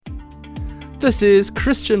This is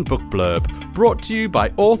Christian Book Blurb, brought to you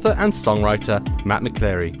by author and songwriter Matt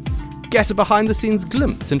McClary. Get a behind-the-scenes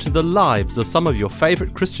glimpse into the lives of some of your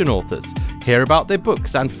favourite Christian authors, hear about their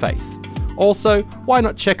books and faith. Also, why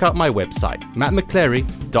not check out my website,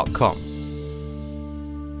 mattmcclary.com.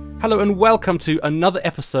 Hello and welcome to another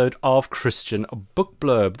episode of Christian Book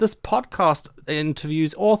Blurb. This podcast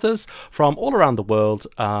interviews authors from all around the world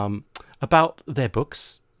about their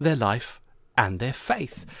books, their life, and their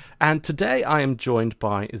faith. And today I am joined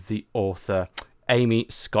by the author, Amy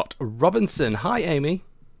Scott Robinson. Hi, Amy.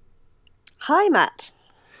 Hi, Matt.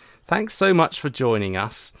 Thanks so much for joining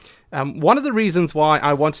us. One of the reasons why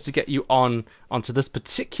I wanted to get you onto this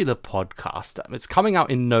particular podcast, it's coming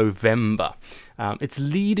out in November. It's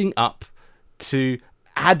leading up to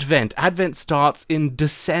Advent. Advent starts in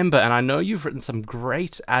December, and I know you've written some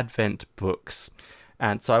great Advent books.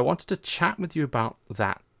 And so I wanted to chat with you about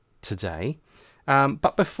that today.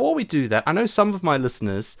 But before we do that, I know some of my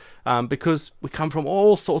listeners, because we come from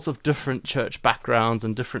all sorts of different church backgrounds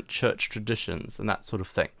and different church traditions and that sort of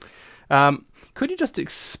thing. Could you just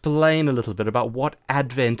explain a little bit about what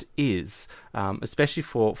Advent is, especially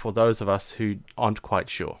for those of us who aren't quite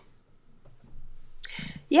sure?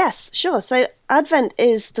 Yes, sure. So Advent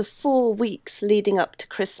is the 4 weeks leading up to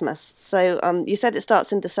Christmas. So you said it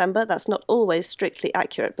starts in December. That's not always strictly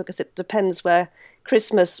accurate because it depends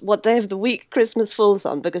what day of the week Christmas falls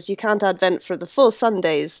on, because you can't Advent for the 4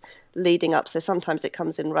 Sundays leading up. So sometimes it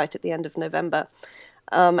comes in right at the end of November.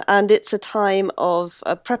 And it's a time of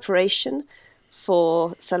preparation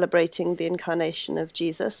for celebrating the incarnation of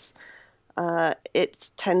Jesus.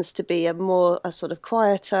 It tends to be a sort of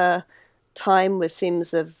quieter time with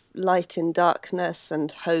themes of light in darkness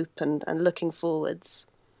and hope and looking forwards.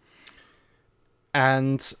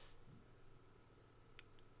 And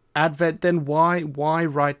Advent, then why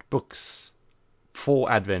write books for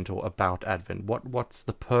Advent or about Advent? What's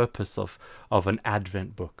the purpose of an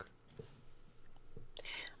Advent book?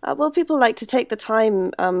 Well, people like to take the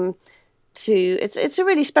time it's a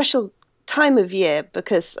really special time of year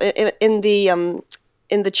because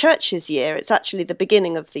in the church's year, it's actually the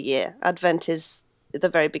beginning of the year. Advent is the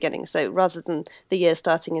very beginning. So rather than the year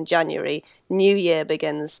starting in January, New Year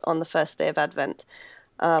begins on the first day of Advent.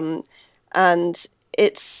 And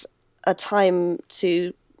it's a time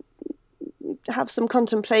to have some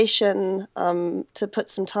contemplation, to put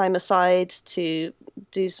some time aside to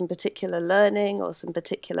do some particular learning or some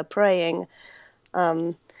particular praying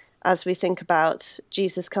as we think about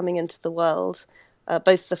Jesus coming into the world.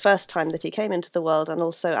 Both the first time that he came into the world and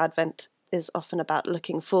also Advent is often about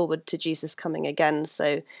looking forward to Jesus coming again.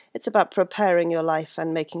 So it's about preparing your life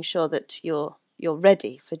and making sure that you're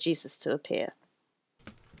ready for Jesus to appear.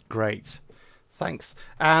 Great. Thanks.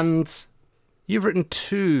 And you've written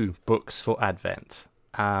 2 books for Advent.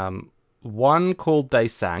 One called They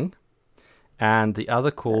Sang and the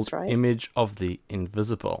other called Image of the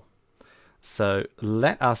Invisible. So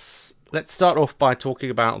let's start off by talking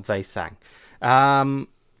about They Sang.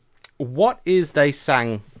 What is They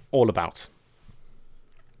Sang all about?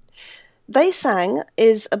 They Sang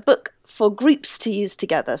is a book for groups to use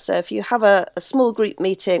together. So if you have a small group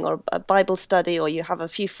meeting or a Bible study, or you have a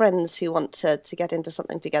few friends who want to get into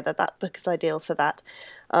something together, that book is ideal for that.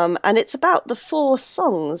 And it's about the 4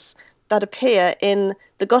 songs that appear in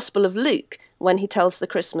the Gospel of Luke when he tells the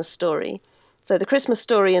Christmas story. So the Christmas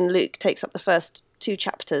story in Luke takes up the first 2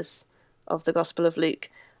 chapters of the Gospel of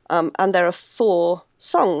Luke. And there are 4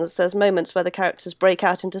 songs. There's moments where the characters break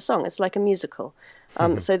out into song. It's like a musical.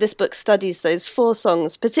 So this book studies those 4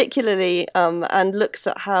 songs particularly and looks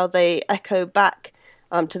at how they echo back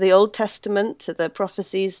to the Old Testament, to the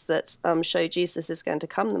prophecies that show Jesus is going to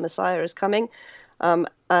come, the Messiah is coming.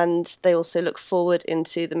 And they also look forward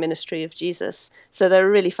into the ministry of Jesus. So they're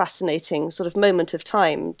a really fascinating sort of moment of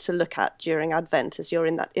time to look at during Advent as you're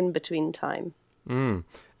in that in-between time.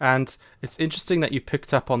 And it's interesting that you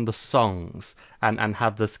picked up on the songs and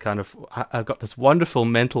have this kind of, I've got this wonderful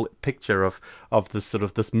mental picture of this sort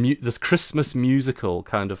of this Christmas musical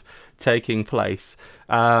kind of taking place.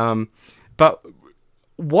 But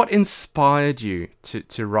what inspired you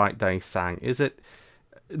to write They Sang?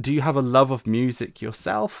 Do you have a love of music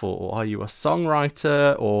yourself, or are you a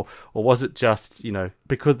songwriter, or was it just,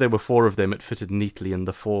 because there were 4 of them, it fitted neatly in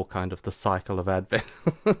the cycle of Advent?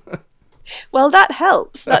 Well, that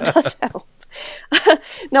helps. That does help.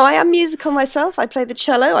 No, I am musical myself. I play the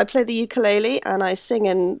cello, I play the ukulele, and I sing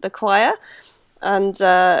in the choir. And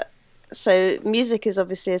so music is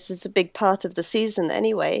obviously a big part of the season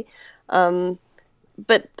anyway.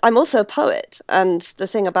 But I'm also a poet. And the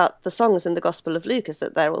thing about the songs in the Gospel of Luke is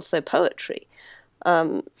that they're also poetry.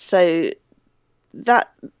 So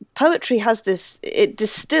that poetry has this, it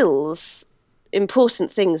distills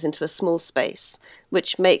important things into a small space,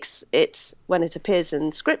 which makes it, when it appears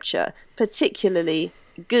in scripture, particularly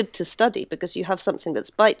good to study, because you have something that's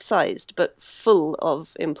bite-sized but full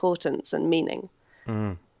of importance and meaning.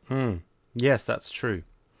 Yes, that's true.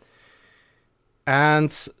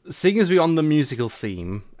 And seeing as we're on the musical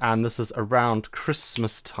theme, and this is around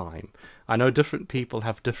Christmas time, I know different people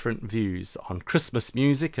have different views on Christmas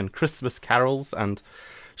music and Christmas carols, and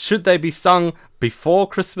should they be sung before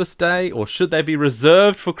Christmas Day, or should they be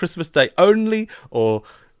reserved for Christmas Day only, or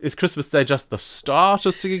is Christmas Day just the start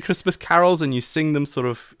of singing Christmas carols and you sing them sort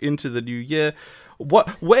of into the new year?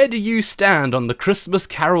 Where do you stand on the Christmas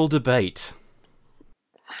carol debate?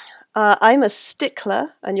 I'm a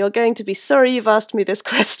stickler, and you're going to be sorry you've asked me this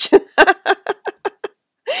question.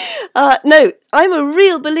 No, I'm a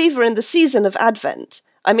real believer in the season of Advent.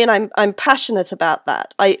 I mean, I'm passionate about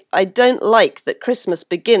that. I don't like that Christmas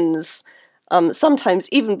begins sometimes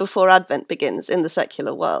even before Advent begins in the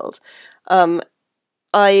secular world.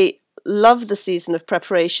 I love the season of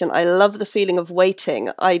preparation. I love the feeling of waiting.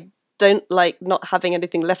 I don't like not having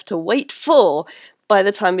anything left to wait for by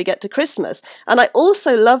the time we get to Christmas. And I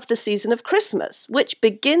also love the season of Christmas, which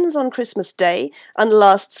begins on Christmas Day and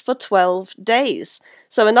lasts for 12 days.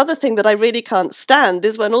 So another thing that I really can't stand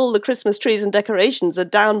is when all the Christmas trees and decorations are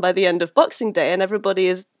down by the end of Boxing Day and everybody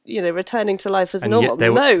is, returning to life as normal.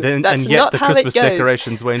 That's not how it goes. And yet the Christmas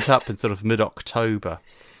decorations went up in sort of mid-October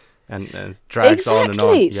and drags on and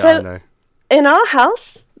on. Yeah, so I know. In our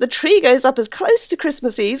house, the tree goes up as close to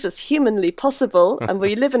Christmas Eve as humanly possible, and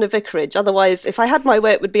we live in a vicarage. Otherwise, if I had my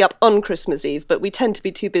way, it would be up on Christmas Eve, but we tend to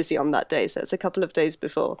be too busy on that day, so it's a couple of days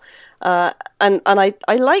before. And I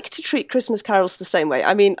like to treat Christmas carols the same way.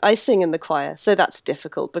 I mean, I sing in the choir, so that's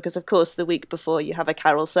difficult, because of course the week before you have a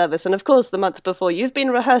carol service, and of course the month before you've been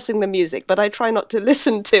rehearsing the music, but I try not to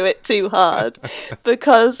listen to it too hard,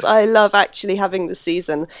 because I love actually having the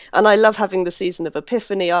season, and I love having the season of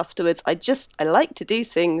Epiphany afterwards. I like to do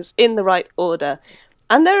things in the right order.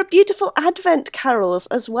 And there are beautiful Advent carols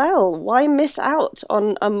as well. Why miss out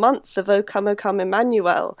on a month of O Come,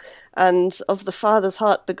 Emmanuel and of the Father's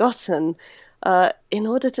heart begotten in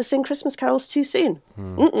order to sing Christmas carols too soon?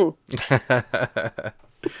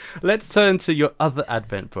 Let's turn to your other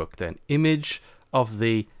Advent book then, Image of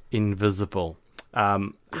the Invisible.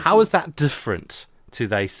 How is that different to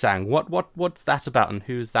They Sang? What's that about, and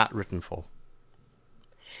who's that written for?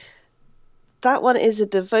 That one is a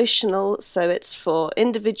devotional, so it's for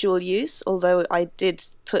individual use, although I did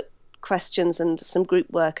put questions and some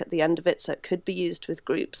group work at the end of it, so it could be used with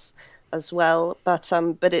groups as well. But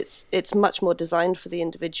it's much more designed for the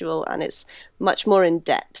individual, and it's much more in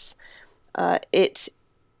depth. It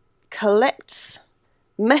collects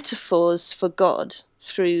metaphors for God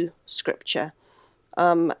through Scripture,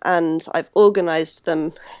 and I've organised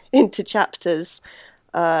them into chapters.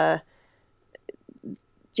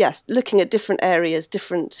 Yes, looking at different areas,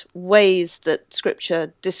 different ways that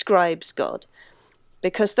Scripture describes God.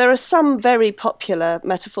 Because there are some very popular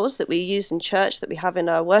metaphors that we use in church, that we have in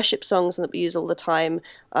our worship songs and that we use all the time.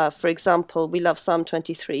 For example, we love Psalm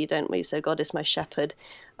 23, don't we? So God is my shepherd.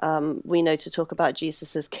 We know to talk about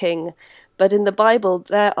Jesus as king. But in the Bible,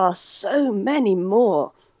 there are so many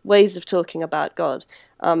more ways of talking about God.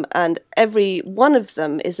 And every one of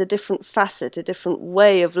them is a different facet, a different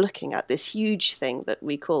way of looking at this huge thing that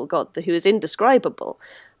we call God, who is indescribable.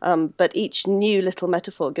 But each new little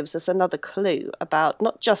metaphor gives us another clue about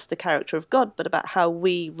not just the character of God, but about how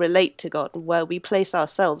we relate to God and where we place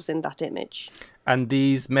ourselves in that image. And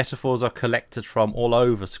these metaphors are collected from all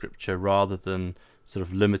over Scripture rather than sort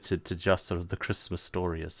of limited to just sort of the Christmas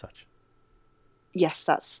story as such. Yes,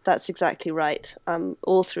 that's exactly right.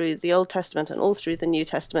 All through the Old Testament and all through the New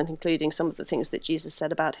Testament, including some of the things that Jesus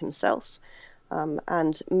said about himself,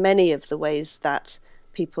 and many of the ways that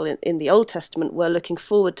people in the Old Testament were looking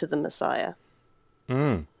forward to the Messiah.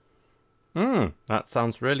 That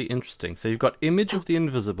sounds really interesting. So you've got Image of the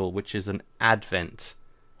Invisible, which is an Advent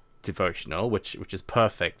devotional, which is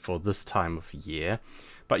perfect for this time of year.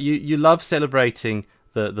 But you love celebrating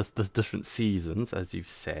the different seasons, as you've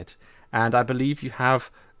said. And I believe you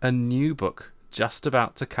have a new book just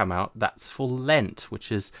about to come out that's for Lent,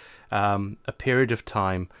 which is a period of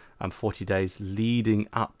time, 40 days leading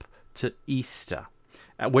up to Easter,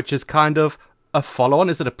 which is kind of a follow-on.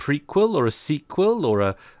 Is it a prequel or a sequel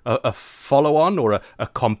or a follow-on or a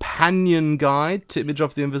companion guide to Image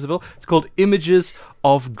of the Invisible? It's called Images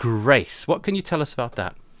of Grace. What can you tell us about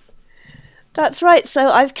that? That's right. So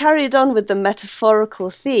I've carried on with the metaphorical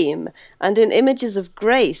theme, and in Images of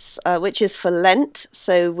Grace, which is for Lent.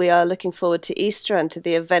 So we are looking forward to Easter and to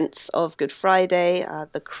the events of Good Friday,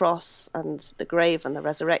 the cross and the grave and the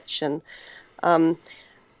resurrection, and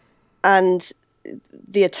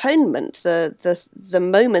the atonement, the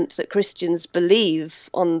moment that Christians believe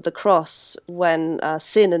on the cross when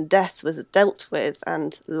sin and death was dealt with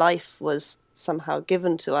and life was somehow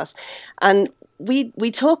given to us. And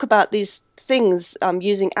we talk about these things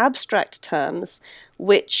using abstract terms,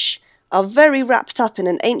 which are very wrapped up in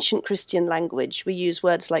an ancient Christian language. We use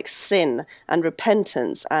words like sin and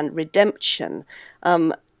repentance and redemption.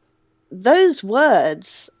 Those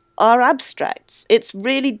words are abstracts. It's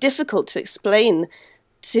really difficult to explain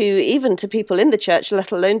even to people in the church,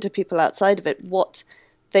 let alone to people outside of it, what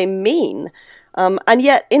they mean. And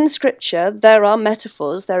yet in Scripture, there are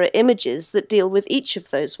metaphors, there are images that deal with each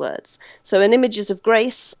of those words. So in Images of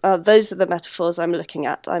Grace, those are the metaphors I'm looking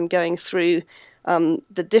at. I'm going through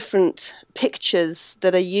the different pictures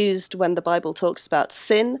that are used when the Bible talks about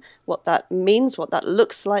sin, what that means, what that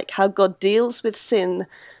looks like, how God deals with sin.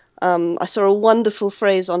 I saw a wonderful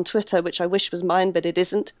phrase on Twitter, which I wish was mine, but it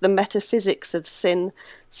isn't, the metaphysics of sin.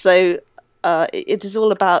 So it is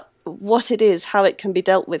all about what it is, how it can be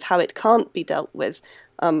dealt with, how it can't be dealt with,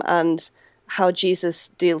 and how Jesus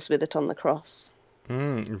deals with it on the cross.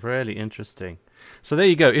 Really interesting. So there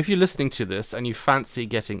you go. If you're listening to this and you fancy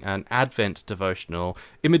getting an Advent devotional,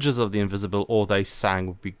 Images of the Invisible or They Sang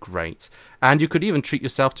would be great. And you could even treat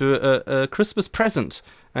yourself to a Christmas present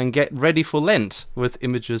and get ready for Lent with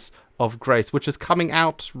Images of Grace, which is coming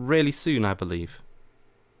out really soon, I believe.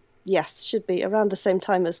 Yes, should be around the same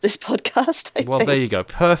time as this podcast, I Well, think. there you go.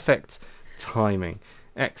 Perfect timing.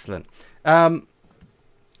 Excellent.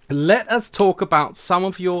 Let us talk about some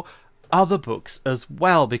of your other books as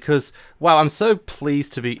well, because, wow, I'm so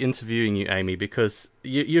pleased to be interviewing you, Amy, because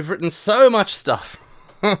you've written so much stuff.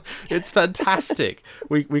 It's fantastic.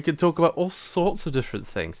 We could talk about all sorts of different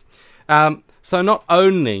things. So not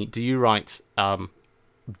only do you write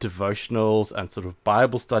devotionals and sort of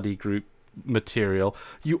Bible study group material,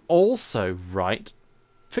 you also write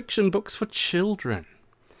fiction books for children.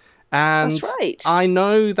 And That's right. I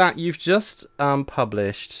know that you've just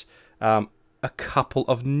published a couple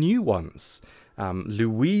of new ones.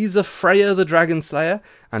 Louisa Freya the Dragon Slayer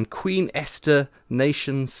and Queen Esther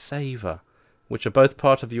Nation Saver, which are both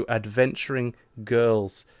part of your Adventuring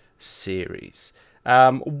Girls series.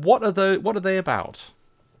 What are they about?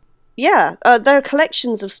 Yeah, there are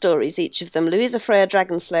collections of stories, each of them. Louisa Freya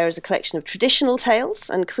Dragonslayer is a collection of traditional tales,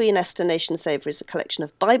 and Queen Esther Nation Saver is a collection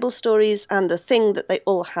of Bible stories, and the thing that they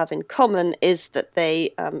all have in common is that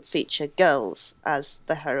they feature girls as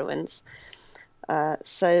the heroines.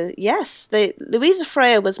 So yes, Louisa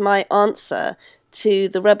Freya was my answer to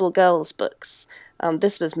the Rebel Girls books.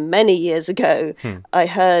 This was many years ago. I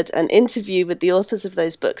heard an interview with the authors of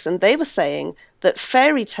those books, and they were saying that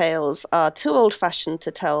fairy tales are too old-fashioned to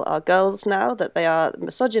tell our girls now, that they are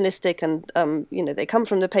misogynistic and, they come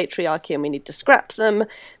from the patriarchy and we need to scrap them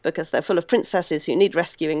because they're full of princesses who need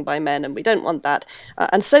rescuing by men and we don't want that.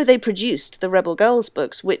 And so they produced the Rebel Girls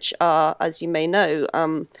books, which are, as you may know,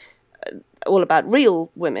 all about real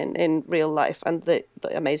women in real life and the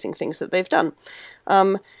amazing things that they've done.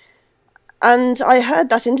 And I heard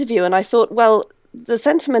that interview and I thought, well, the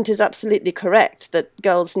sentiment is absolutely correct that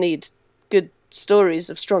girls need good stories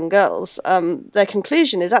of strong girls. Their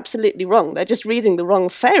conclusion is absolutely wrong. They're just reading the wrong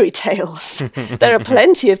fairy tales. There are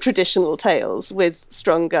plenty of traditional tales with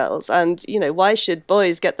strong girls. And, why should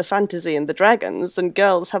boys get the fantasy and the dragons and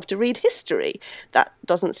girls have to read history? That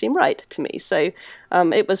doesn't seem right to me. So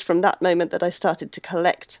it was from that moment that I started to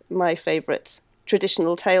collect my favourite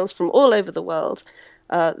traditional tales from all over the world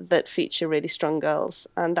that feature really strong girls.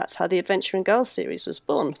 And that's how the Adventuring Girls series was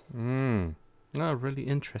born. Oh, really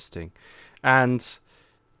interesting. And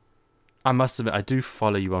I must admit, I do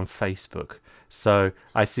follow you on Facebook. So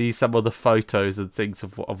I see some of the photos and things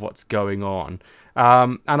of what's going on.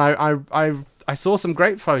 And I saw some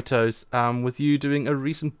great photos with you doing a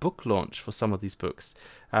recent book launch for some of these books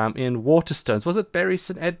in Waterstones. Was it Bury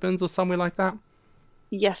St Edmunds or somewhere like that?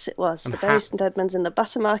 Yes, it was. The Bury St Edmunds in the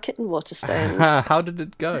Butter Market in Waterstones. How did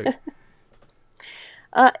it go?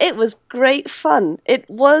 It was great fun.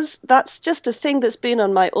 That's just a thing that's been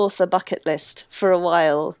on my author bucket list for a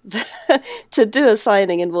while, to do a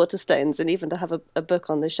signing in Waterstones and even to have a book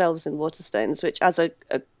on the shelves in Waterstones, which as a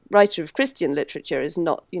writer of Christian literature is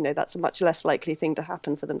not, that's a much less likely thing to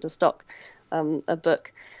happen for them to stock a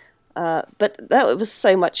book. But it was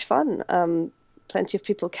so much fun. Plenty of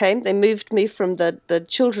people came. They moved me from the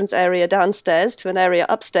children's area downstairs to an area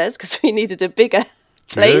upstairs because we needed a bigger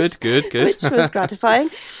place, good. which was gratifying.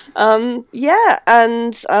 Yeah,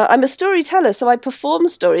 and I'm a storyteller, so I perform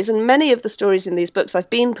stories, and many of the stories in these books I've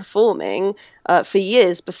been performing for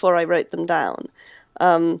years before I wrote them down,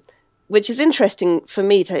 which is interesting for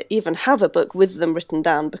me to even have a book with them written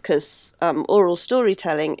down, because oral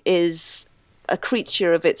storytelling is a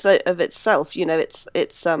creature of itself. You know, it's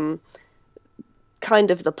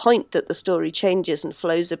kind of the point that the story changes and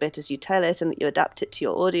flows a bit as you tell it, and that you adapt it to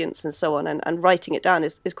your audience and so on, and writing it down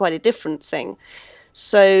is quite a different thing.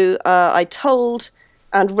 So I told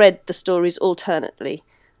and read the stories alternately,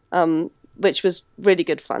 which was really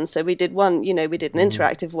good fun. So we did one, we did an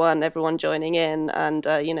interactive one, everyone joining in and,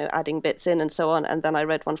 adding bits in and so on. And then I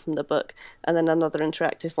read one from the book, and then another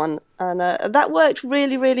interactive one. And that worked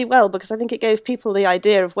really, really well, because I think it gave people the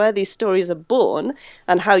idea of where these stories are born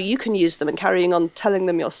and how you can use them and carrying on telling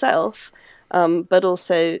them yourself, but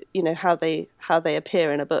also, how they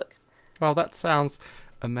appear in a book. Well, that sounds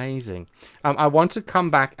amazing. I want to come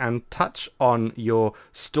back and touch on your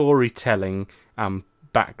storytelling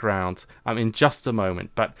background in just a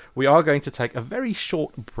moment, but we are going to take a very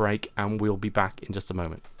short break, and we'll be back in just a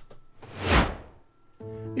moment.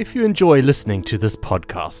 If you enjoy listening to this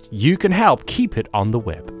podcast, you can help keep it on the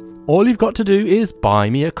web. All you've got to do is buy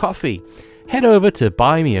me a coffee. Head over to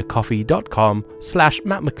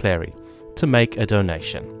buymeacoffee.com/Matt McClary to make a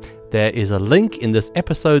donation. There is a link in this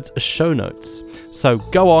episode's show notes. So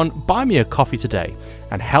go on, buy me a coffee today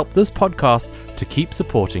and help this podcast to keep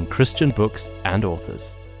supporting Christian books and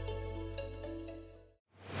authors.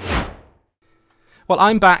 Well,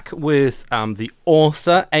 I'm back with the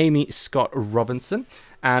author, Amy Scott Robinson,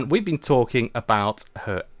 and we've been talking about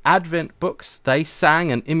her Advent books. They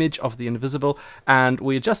sang An Image of the Invisible, and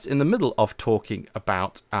we're just in the middle of talking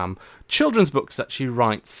about children's books that she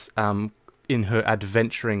writes in her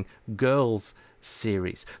Adventuring Girls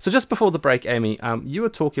series. So just before the break, Amy, you were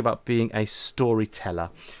talking about being a storyteller,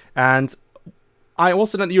 and I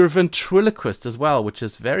also know that you're a ventriloquist as well, which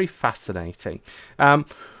is very fascinating.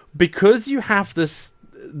 Because you have this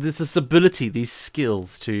ability, these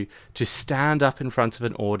skills to stand up in front of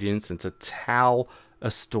an audience and to tell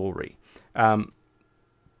a story.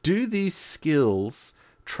 Do these skills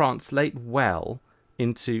translate well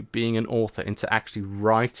into being an author, into actually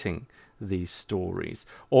writing these stories?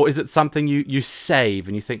 Or is it something you save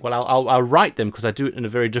and you think, well, I'll write them because I do it in a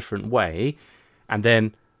very different way, and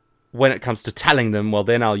then when it comes to telling them, well,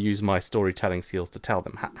 then I'll use my storytelling skills to tell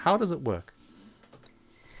them? How does it work?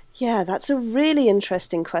 Yeah, that's a really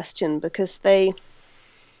interesting question, because the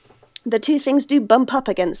two things do bump up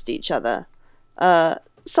against each other,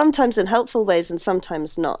 sometimes in helpful ways and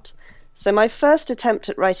sometimes not. So my first attempt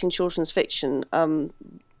at writing children's fiction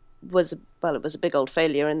was a big old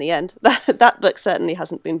failure in the end. That book certainly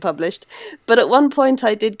hasn't been published. But at one point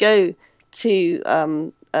I did go to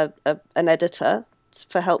an editor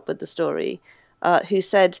for help with the story, who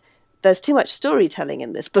said, there's too much storytelling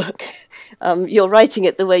in this book. You're writing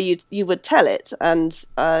it the way you would tell it, and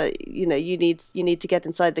you need to get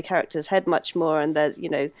inside the character's head much more. And there's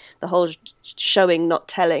the whole showing not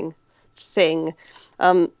telling thing.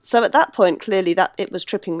 So at that point, clearly that it was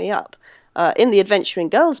tripping me up. In the Adventuring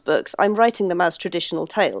Girls books, I'm writing them as traditional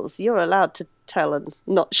tales. You're allowed to tell and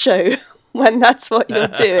not show when that's what you're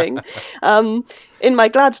doing. In my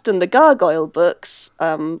Gladstone the Gargoyle books,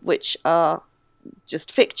 which are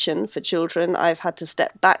just fiction for children, I've had to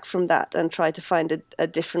step back from that and try to find a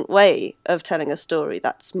different way of telling a story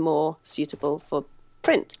that's more suitable for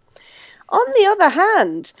print. On the other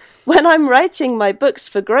hand, when I'm writing my books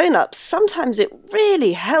for grown-ups, sometimes it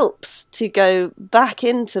really helps to go back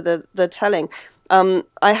into the telling.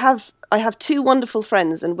 I have two wonderful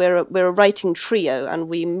friends, and we're a writing trio, and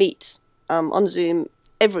we meet on Zoom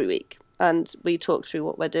every week. And we talk through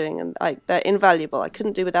what we're doing, and they're invaluable. I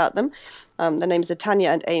couldn't do without them. Their names are Tanya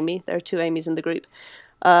and Amy. There are two Amys in the group.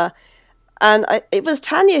 It was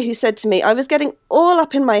Tanya who said to me, I was getting all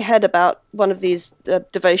up in my head about one of these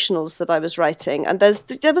devotionals that I was writing, and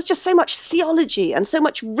there was just so much theology and so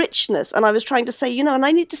much richness, and I was trying to say, and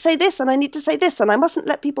I need to say this, and I need to say this, and I mustn't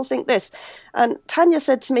let people think this. And Tanya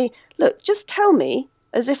said to me, look, just tell me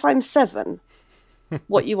as if I'm 7.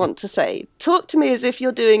 What you want to say. Talk to me as if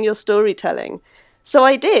you're doing your storytelling. So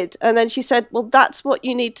I did. And then she said, well, that's what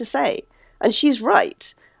you need to say. And she's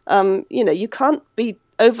right. You can't be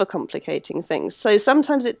overcomplicating things. So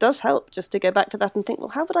sometimes it does help just to go back to that and think, well,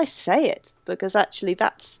 how would I say it? Because actually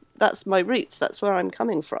that's my roots. That's where I'm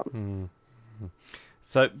coming from. Mm-hmm.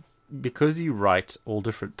 So because you write all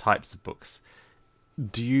different types of books,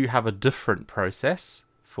 do you have a different process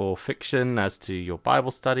for fiction as to your Bible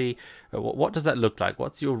study? What does that look like?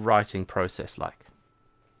 What's your writing process like?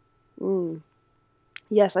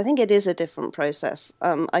 Yes, I think it is a different process.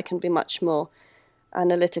 I can be much more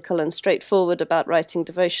analytical and straightforward about writing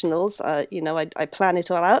devotionals. I plan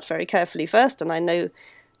it all out very carefully first, and I know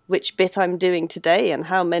which bit I'm doing today and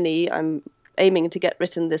how many I'm aiming to get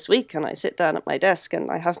written this week. And I sit down at my desk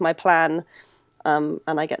and I have my plan, and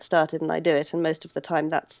I get started and I do it. And most of the time,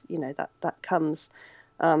 that comes.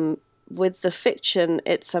 With the fiction,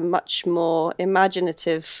 it's a much more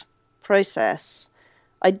imaginative process.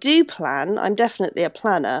 I do plan. I'm definitely a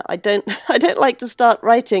planner. I don't like to start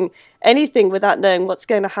writing anything without knowing what's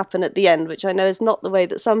going to happen at the end, which I know is not the way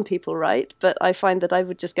that some people write, but I find that I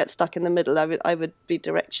would just get stuck in the middle. I would be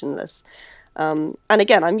directionless. And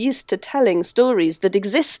again, I'm used to telling stories that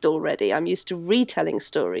exist already. I'm used to retelling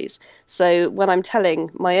stories. So when I'm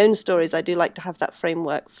telling my own stories, I do like to have that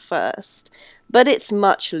framework first. But it's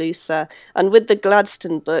much looser. And with the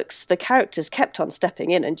Gladstone books, the characters kept on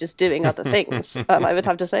stepping in and just doing other things. And I would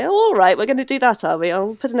have to say, oh, all right, we're going to do that, are we?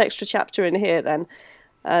 I'll put an extra chapter in here then.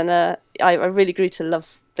 And I really grew to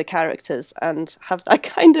love the characters and have that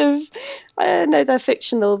kind of, I know they're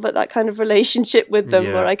fictional, but that kind of relationship with them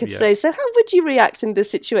where I could say, so how would you react in this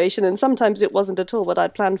situation? And sometimes it wasn't at all what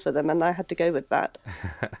I'd planned for them, and I had to go with that.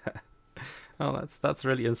 Oh, that's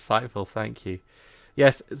really insightful. Thank you.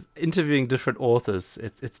 Yes, interviewing different authors,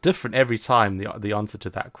 it's different every time, the answer to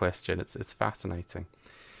that question. It's fascinating.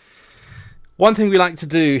 One thing we like to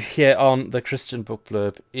do here on the Christian Book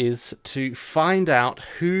Blurb is to find out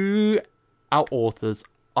who our authors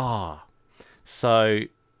are. So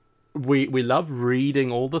we love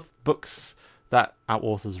reading all the books that our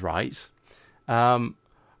authors write,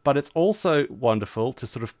 but it's also wonderful to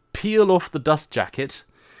sort of peel off the dust jacket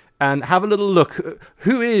and have a little look.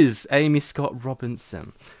 Who is Amy Scott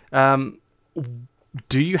Robinson? Do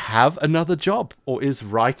you have another job, or is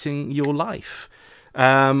writing your life?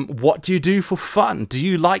 What do you do for fun? Do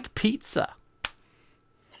you like pizza?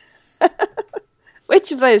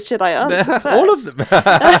 Which of those should I answer first? All of them.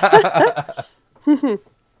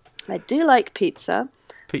 I do like pizza.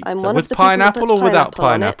 I'm one with of the pineapple people or without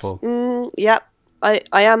pineapple? Yep. I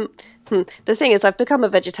am. The thing is, I've become a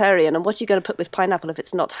vegetarian, and what are you going to put with pineapple if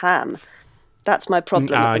it's not ham? That's my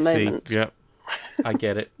problem at the moment. See. Yep. I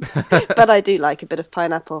get it. But I do like a bit of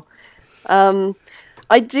pineapple.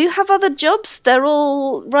 I do have other jobs. They're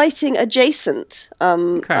all writing adjacent.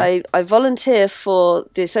 Okay. I volunteer for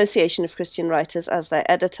the Association of Christian Writers as their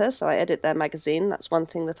editor, so I edit their magazine. That's one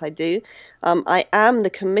thing that I do. I am the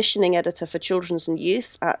commissioning editor for children's and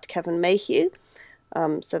youth at Kevin Mayhew.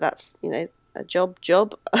 So that's, a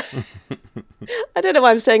job. I don't know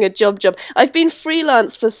why I'm saying a job. I've been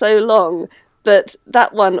freelance for so long that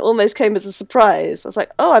one almost came as a surprise. I was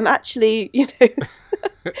like, oh, I'm actually,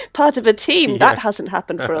 part of a team. Yeah. That hasn't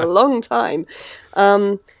happened for a long time.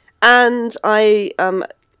 And I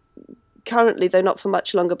currently, though not for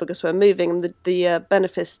much longer because we're moving, I'm the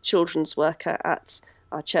benefice children's worker at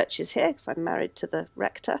our churches here because I'm married to the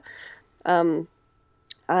rector. And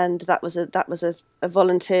that was a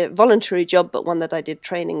voluntary job, but one that I did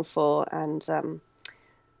training for, and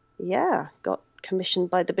got commissioned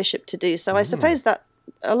by the bishop to do. So I suppose that,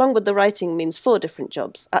 along with the writing, means 4 different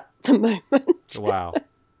jobs at the moment. Wow.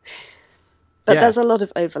 But there's a lot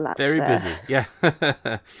of overlap. Very there. busy, yeah.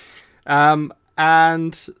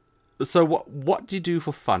 And so what do you do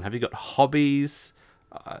for fun? Have you got hobbies?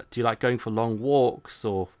 Do you like going for long walks,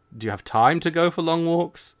 or do you have time to go for long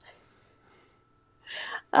walks?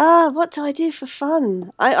 What do I do for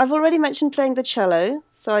fun? I've already mentioned playing the cello,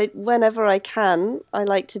 so whenever I can, I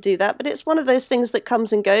like to do that. But it's one of those things that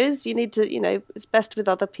comes and goes. You need to, it's best with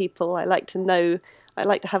other people. I like to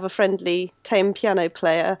have a friendly, tame piano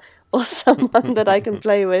player or someone that I can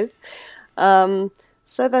play with. So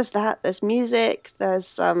there's that. There's music.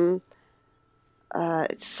 There's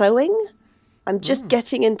sewing. I'm just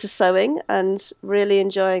getting into sewing and really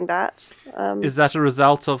enjoying that. Is that a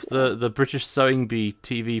result of the British Sewing Bee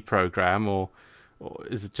TV program, or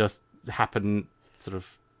is it just happen sort of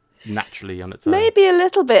naturally on its own? Maybe a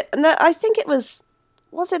little bit. And I think it was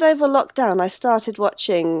it over lockdown? I started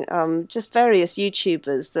watching just various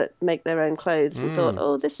YouTubers that make their own clothes and thought,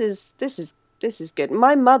 oh, this is good.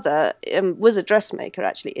 My mother was a dressmaker.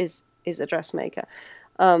 Actually, is a dressmaker.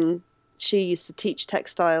 She used to teach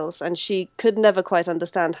textiles, and she could never quite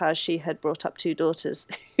understand how she had brought up 2 daughters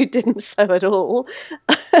who didn't sew at all.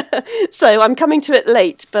 So I'm coming to it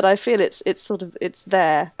late, but I feel it's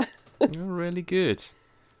there. Oh, really good.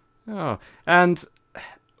 Oh, and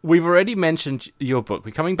we've already mentioned your book.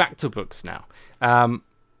 We're coming back to books now.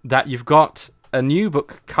 That you've got a new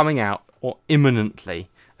book coming out, or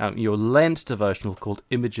imminently, your Lent devotional called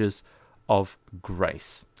Images of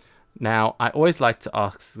Grace. Now, I always like to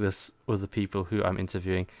ask this with the people who I'm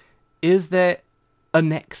interviewing. Is there a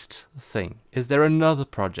next thing? Is there another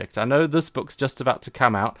project? I know this book's just about to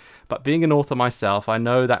come out, but being an author myself, I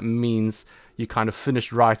know that means you kind of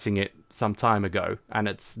finished writing it some time ago, and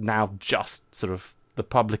it's now just sort of the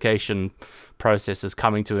publication process is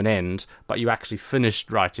coming to an end, but you actually finished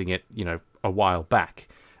writing it, a while back.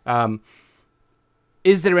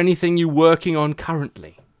 Is there anything you're working on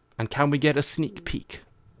currently? And can we get a sneak peek?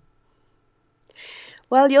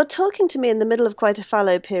 Well, you're talking to me in the middle of quite a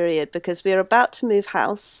fallow period because we're about to move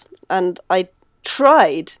house, and I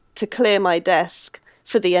tried to clear my desk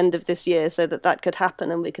for the end of this year so that could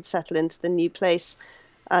happen and we could settle into the new place,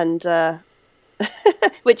 and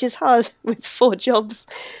which is hard with 4 jobs.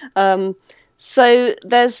 So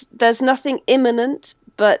there's nothing imminent,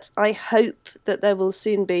 but I hope that there will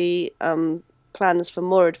soon be plans for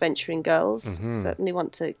more Adventuring Girls. Certainly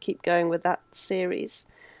want to keep going with that series.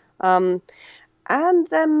 And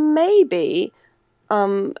there may be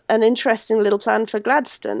an interesting little plan for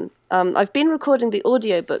Gladstone. I've been recording the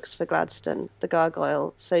audiobooks for Gladstone, The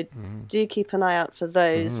Gargoyle, so do keep an eye out for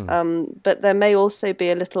those. But there may also be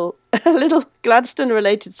a little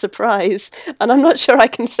Gladstone-related surprise, and I'm not sure I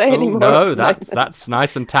can say any more. No, that's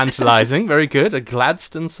nice and tantalising. Very good. A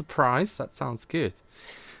Gladstone surprise. That sounds good.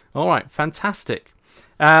 All right, fantastic.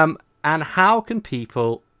 And how can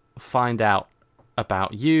people find out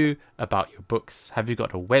about you, about your books? Have you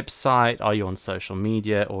got a website? Are you on social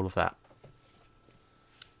media? All of that.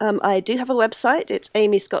 I do have a website. It's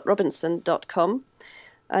amyscottrobinson.com.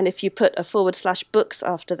 And if you put a /books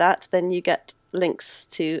after that, then you get links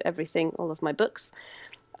to everything, all of my books.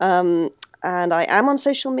 And I am on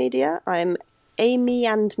social media. I'm Amy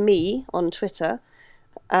and Me on Twitter.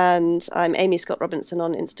 And I'm Amy Scott Robinson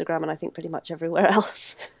on Instagram, and I think pretty much everywhere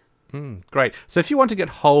else. Great. So if you want to get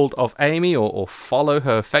hold of Amy or follow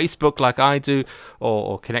her Facebook like I do,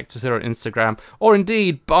 or connect with her on Instagram, or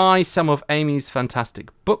indeed buy some of Amy's fantastic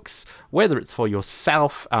books, whether it's for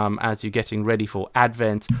yourself as you're getting ready for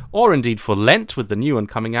Advent, or indeed for Lent with the new one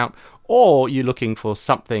coming out, or you're looking for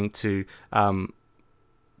something to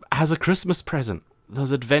as a Christmas present,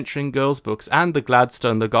 those Adventuring Girls books and the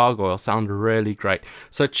Gladstone, the Gargoyle sound really great.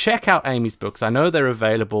 So check out Amy's books. I know they're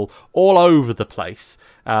available all over the place,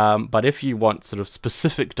 but if you want sort of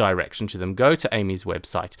specific direction to them, go to Amy's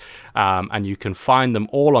website, and you can find them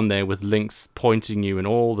all on there with links pointing you in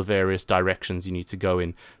all the various directions you need to go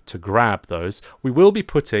in to grab those. We will be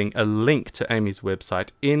putting a link to Amy's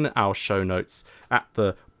website in our show notes at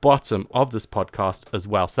the bottom of this podcast as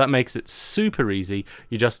well, so that makes it super easy.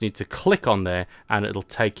 You just need to click on there and it'll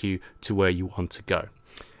take you to where you want to go.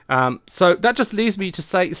 So that just leaves me to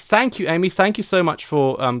say thank you, Amy. Thank you so much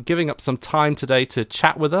for giving up some time today to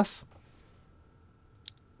chat with us.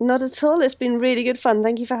 Not at all. It's been really good fun.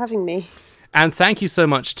 Thank you for having me. And thank you so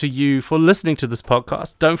much to you for listening to this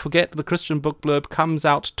podcast. Don't forget, the Christian Book Blurb comes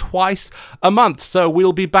out twice a month, so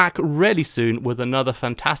we'll be back really soon with another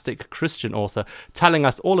fantastic Christian author telling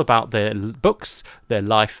us all about their books, their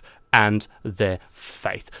life, and their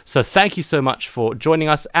faith. So thank you so much for joining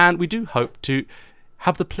us, and we do hope to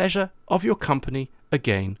have the pleasure of your company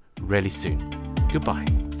again really soon. Goodbye.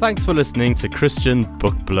 Thanks for listening to Christian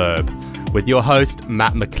Book Blurb with your host,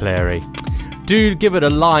 Matt McClary. Do give it a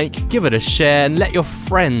like, give it a share, and let your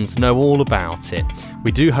friends know all about it.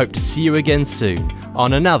 We do hope to see you again soon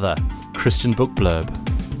on another Christian Book Blurb.